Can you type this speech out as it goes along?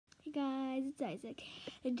it's Isaac,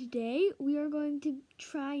 and today we are going to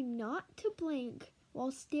try not to blink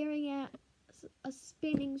while staring at a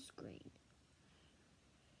spinning screen.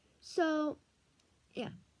 So, yeah,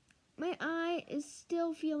 my eye is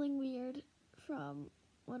still feeling weird from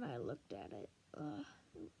when I looked at it.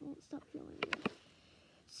 It won't stop feeling weird.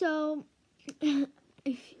 So,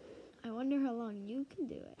 I wonder how long you can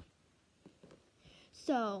do it.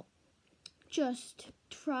 So, just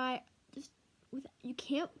try. You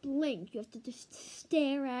can't blink. You have to just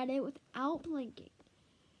stare at it without blinking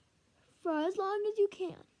for as long as you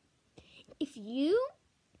can. If you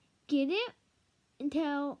get it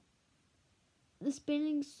until the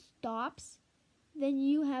spinning stops, then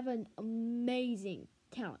you have an amazing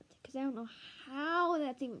talent. Because I don't know how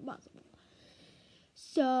that's even possible.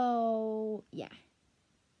 So, yeah.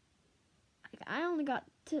 I only got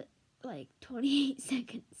to 28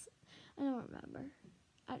 seconds. I don't remember.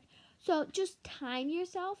 So just time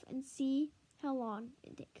yourself and see how long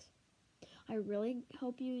it takes. I really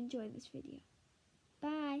hope you enjoyed this video.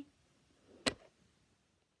 Bye.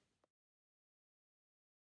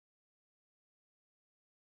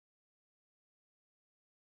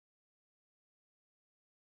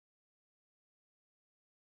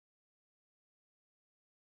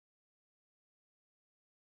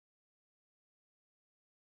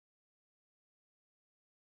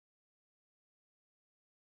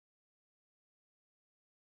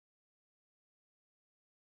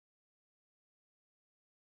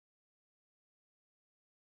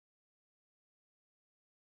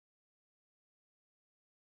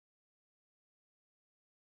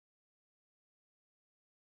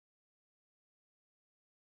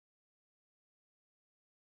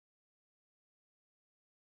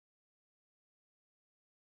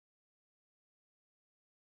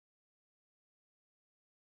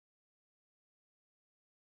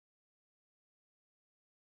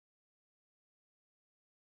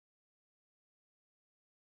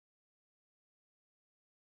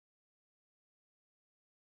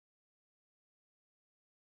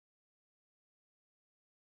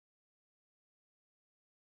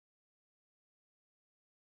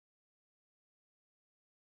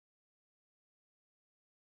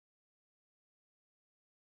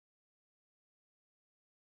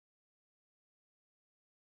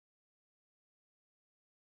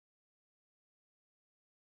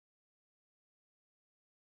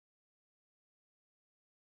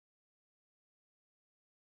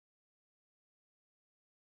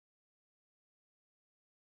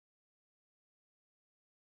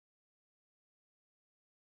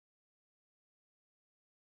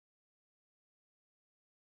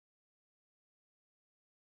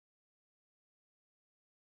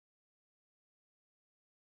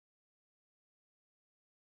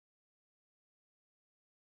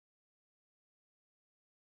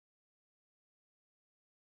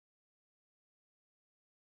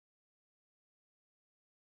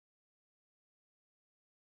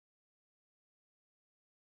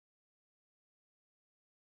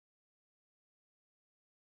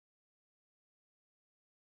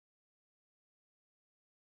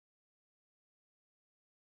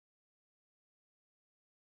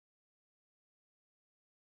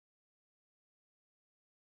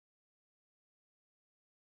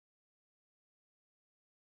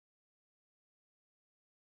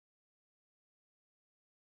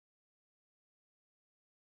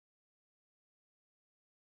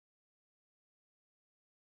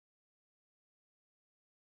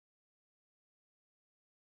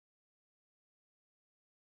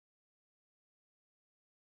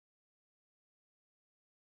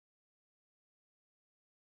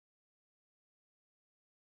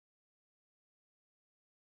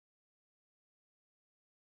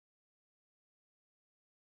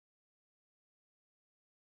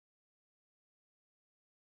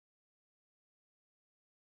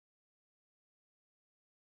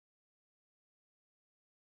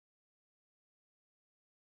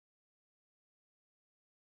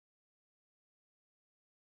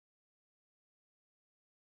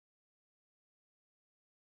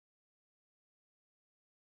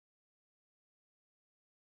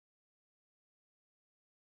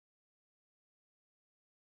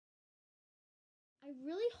 I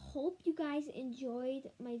really hope you guys enjoyed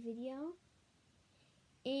my video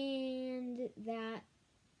and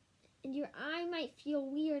your eye might feel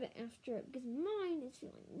weird after it because mine is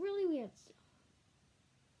feeling really weird still.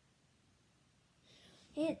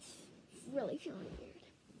 It's really feeling weird.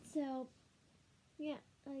 So, yeah,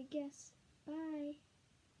 I guess. Bye.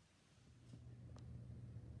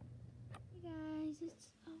 Hey guys,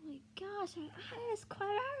 oh my gosh, my eye is quite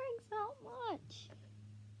hurting so much.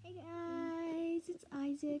 Hey Hey guys, it's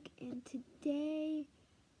Isaac,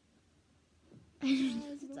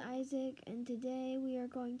 and today we are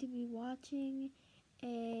going to be watching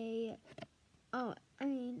a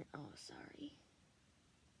sorry.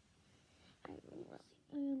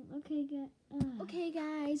 Okay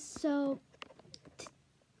guys, so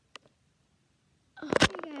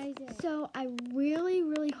I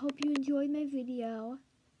really hope you enjoyed my video.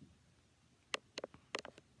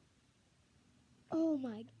 Oh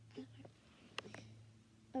my god.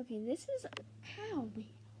 Okay, this is how man.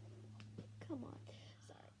 Come on.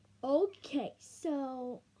 Sorry. Okay,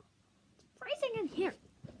 so it's freezing in here.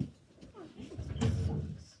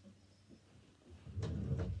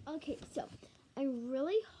 Okay, so I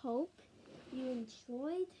really hope you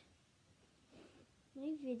enjoyed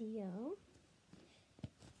my video.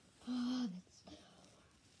 Oh,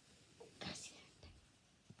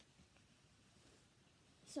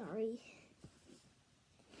 sorry.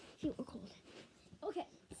 Feet were cold. Okay,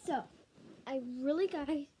 so I really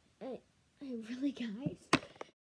guys